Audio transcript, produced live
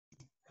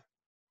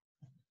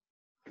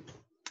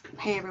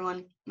Hey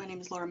everyone, my name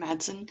is Laura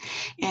Madsen,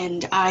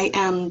 and I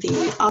am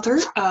the author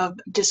of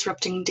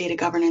Disrupting Data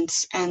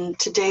Governance. And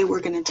today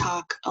we're going to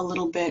talk a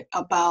little bit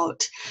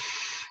about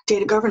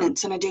data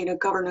governance and a data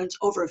governance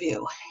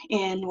overview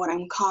in what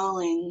I'm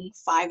calling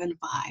 5 and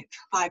 5,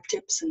 5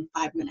 tips in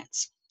 5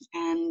 minutes.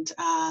 And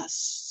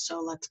so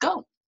let's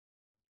go.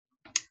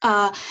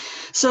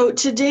 So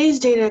today's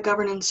data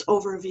governance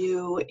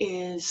overview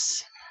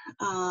is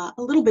a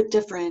little bit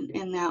different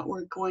in that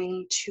we're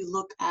going to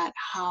look at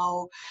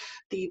how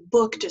the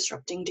book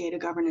Disrupting Data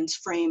Governance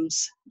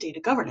frames data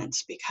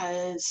governance,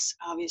 because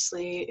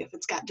obviously if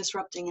it's got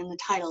disrupting in the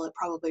title, it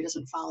probably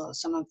doesn't follow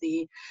some of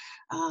the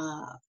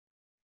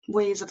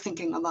ways of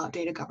thinking about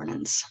data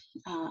governance.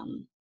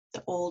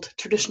 The old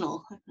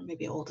traditional,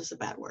 maybe old is a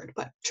bad word,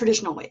 but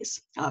traditional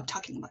ways of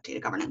talking about data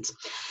governance.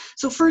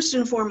 So first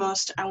and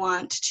foremost, I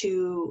want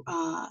to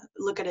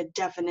look at a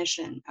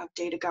definition of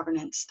data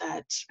governance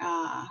that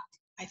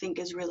I think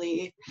is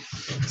really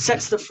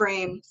sets the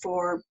frame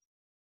for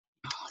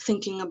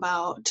thinking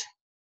about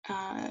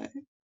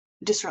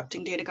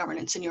disrupting data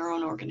governance in your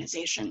own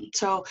organization.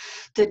 So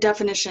the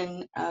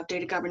definition of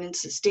data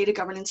governance is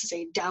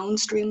a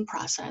downstream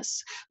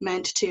process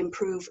meant to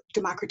improve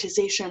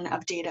democratization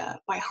of data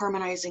by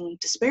harmonizing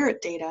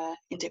disparate data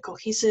into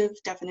cohesive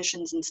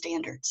definitions and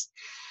standards.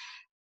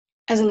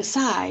 As an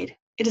aside,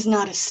 it is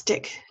not a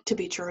stick to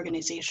beat your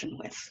organization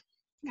with.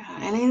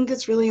 And I think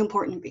that's really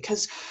important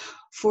because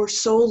for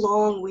so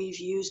long we've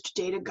used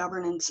data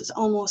governance as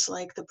almost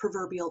like the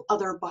proverbial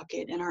other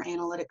bucket in our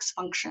analytics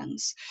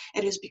functions.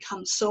 It has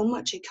become so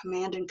much a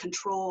command and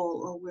control,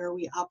 or where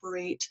we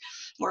operate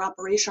or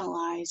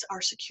operationalize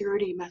our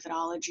security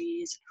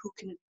methodologies, who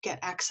can get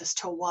access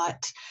to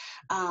what.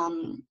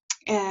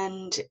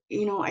 And,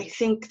 you know, I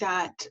think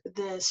that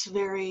this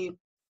very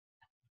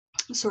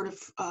sort of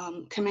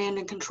command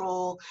and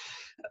control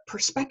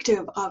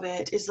perspective of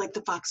it is like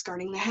the fox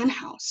guarding the hen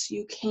house.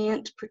 You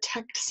can't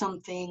protect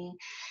something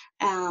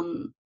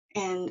and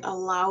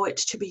allow it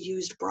to be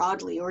used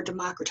broadly or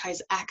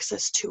democratize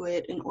access to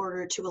it in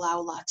order to allow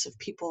lots of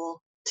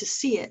people to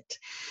see it.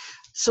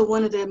 So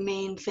one of the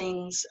main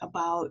things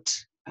about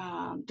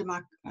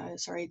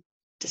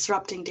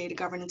disrupting data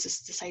governance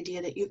is this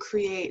idea that you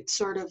create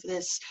sort of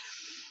this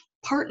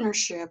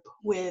partnership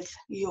with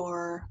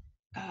your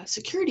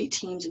security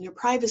teams and your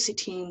privacy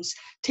teams,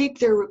 take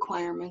their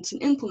requirements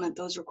and implement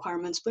those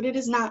requirements, but it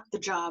is not the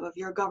job of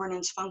your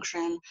governance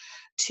function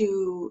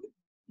to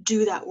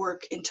do that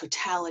work in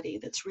totality.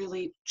 That's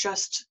really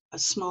just a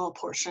small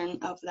portion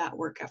of that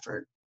work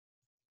effort.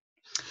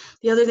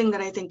 The other thing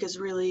that I think is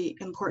really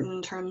important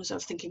in terms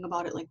of thinking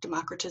about it like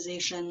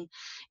democratization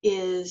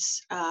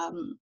is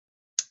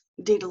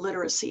data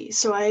literacy.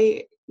 So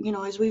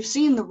as we've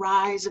seen the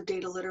rise of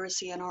data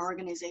literacy in our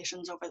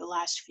organizations over the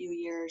last few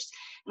years,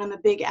 and I'm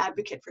a big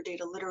advocate for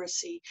data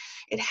literacy,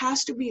 it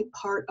has to be a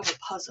part of a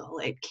puzzle.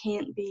 It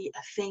can't be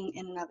a thing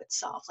in and of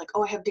itself, like,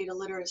 oh, I have data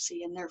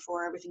literacy and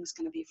therefore everything's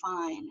going to be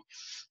fine.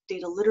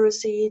 Data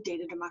literacy,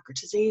 data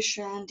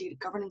democratization, data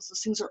governance,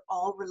 those things are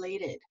all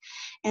related.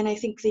 And I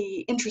think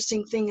the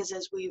interesting thing is,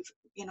 as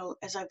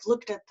I've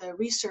looked at the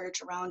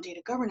research around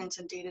data governance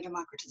and data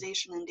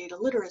democratization and data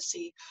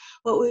literacy,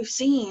 what we've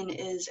seen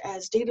is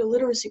as data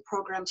literacy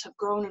programs have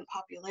grown in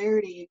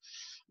popularity,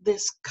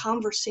 this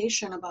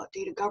conversation about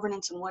data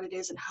governance and what it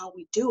is and how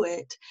we do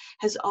it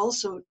has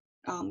also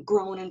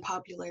grown in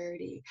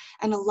popularity.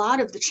 And a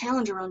lot of the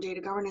challenge around data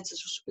governance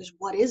is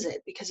what is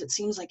it? Because it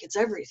seems like it's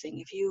everything.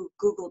 If you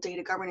Google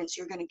data governance,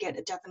 you're going to get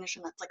a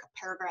definition that's like a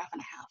paragraph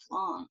and a half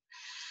long.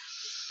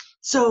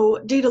 So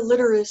data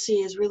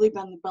literacy has really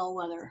been the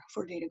bellwether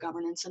for data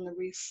governance and the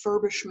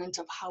refurbishment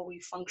of how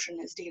we function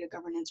as data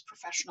governance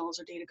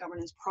professionals or data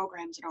governance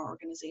programs in our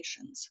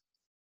organizations.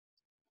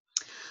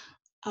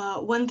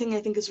 One thing I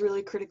think is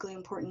really critically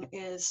important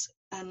is,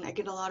 and I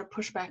get a lot of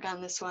pushback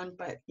on this one,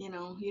 but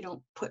you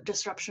don't put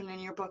disruption in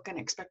your book and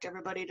expect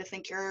everybody to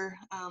think you're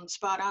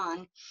spot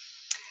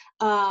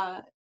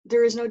on.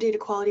 There is no data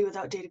quality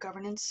without data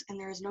governance, and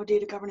there is no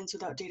data governance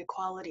without data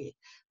quality.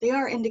 They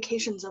are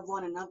indications of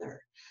one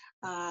another.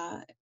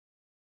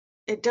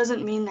 It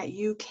doesn't mean that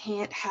you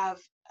can't have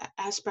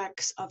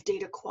aspects of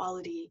data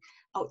quality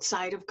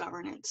outside of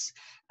governance.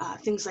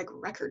 Things like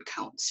record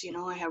counts.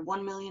 I have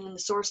 1 million in the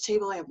source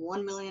table, I have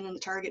 1 million in the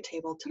target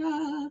table,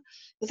 ta-da!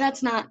 But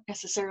that's not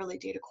necessarily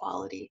data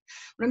quality.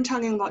 What I'm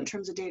talking about in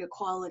terms of data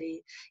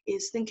quality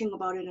is thinking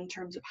about it in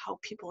terms of how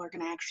people are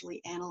going to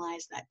actually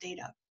analyze that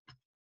data.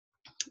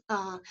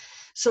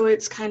 So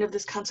it's kind of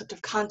this concept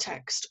of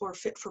context or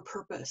fit for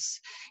purpose,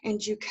 and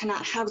you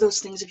cannot have those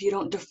things if you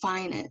don't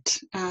define it.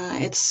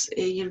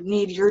 You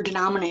need your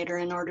denominator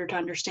in order to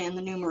understand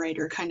the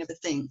numerator, kind of a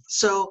thing.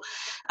 So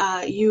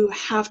you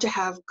have to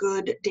have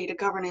good data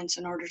governance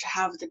in order to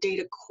have the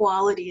data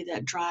quality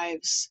that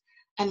drives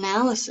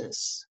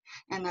analysis,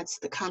 and that's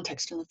the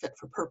context and the fit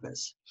for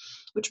purpose.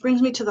 Which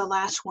brings me to the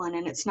last one,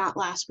 and it's not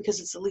last because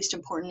it's the least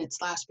important, it's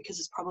last because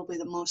it's probably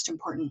the most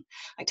important.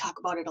 I talk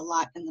about it a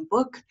lot in the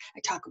book. I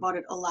talk about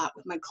it a lot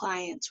with my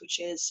clients, which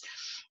is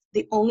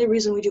The only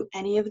reason we do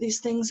any of these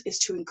things is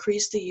to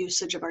increase the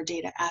usage of our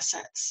data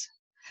assets.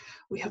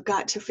 We have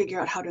got to figure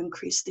out how to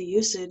increase the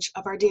usage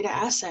of our data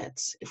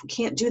assets. If we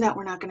can't do that,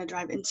 we're not going to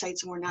drive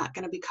insights and we're not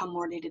going to become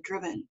more data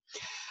driven.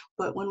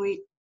 But when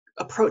we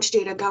approach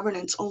data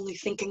governance only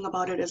thinking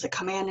about it as a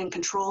command and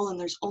control, and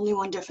there's only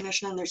one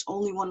definition and there's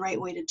only one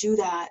right way to do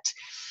that,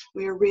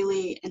 we are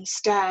really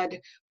instead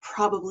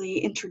probably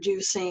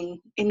introducing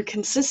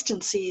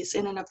inconsistencies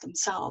in and of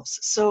themselves.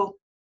 So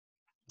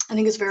I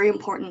think it's very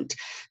important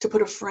to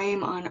put a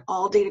frame on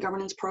all data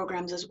governance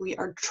programs as we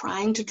are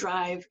trying to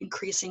drive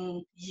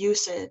increasing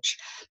usage,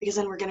 because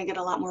then we're going to get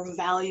a lot more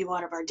value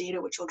out of our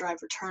data, which will drive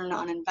return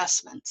on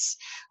investments,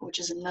 which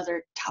is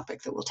another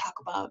topic that we'll talk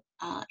about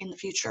in the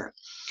future.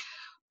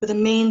 But the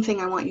main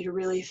thing I want you to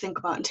really think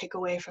about and take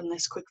away from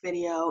this quick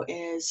video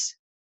is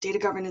data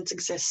governance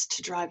exists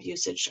to drive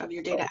usage of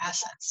your data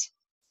assets.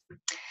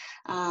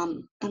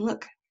 And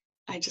look,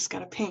 I just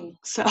got a ping,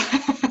 so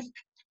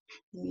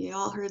you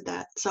all heard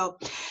that. So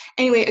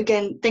anyway,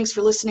 again, thanks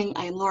for listening.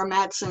 I am Laura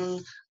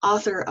Madsen,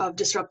 author of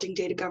Disrupting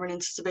Data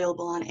Governance. It's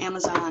available on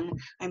Amazon.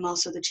 I'm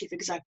also the chief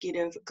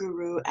executive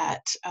guru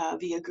at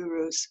Via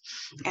Gurus.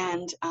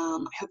 And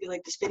I hope you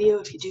like this video.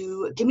 If you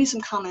do, give me some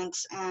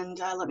comments and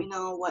let me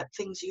know what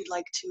things you'd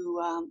like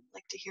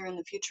to hear in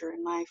the future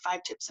in my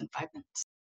 5 tips in 5 minutes.